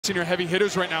Senior heavy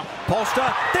hitters right now. Polster,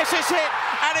 this is it,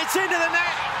 and it's into the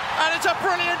net, and it's a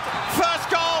brilliant first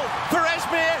goal for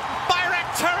Esmir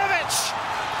Bajraktarević.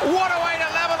 What a way to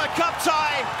level a cup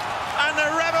tie, and the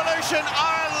Revolution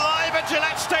are alive at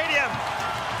Gillette Stadium.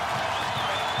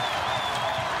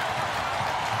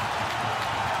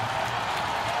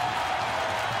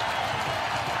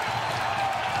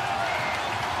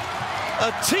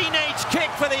 A teenage kick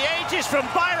for the ages from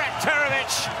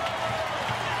Bajraktarević.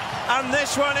 And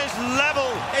this one is level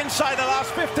inside the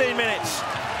last 15 minutes.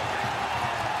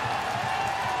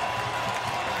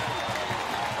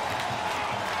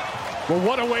 Well,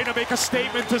 what a way to make a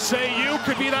statement to say you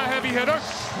could be that heavy hitter.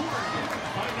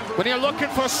 When you're looking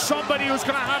for somebody who's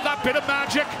going to have that bit of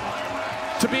magic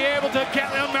to be able to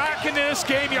get a mark into this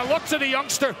game, you look to the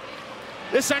youngster.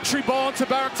 This entry ball into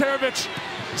Bajraktarević,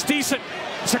 it's decent.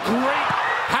 It's a great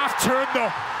half turn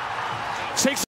though. Takes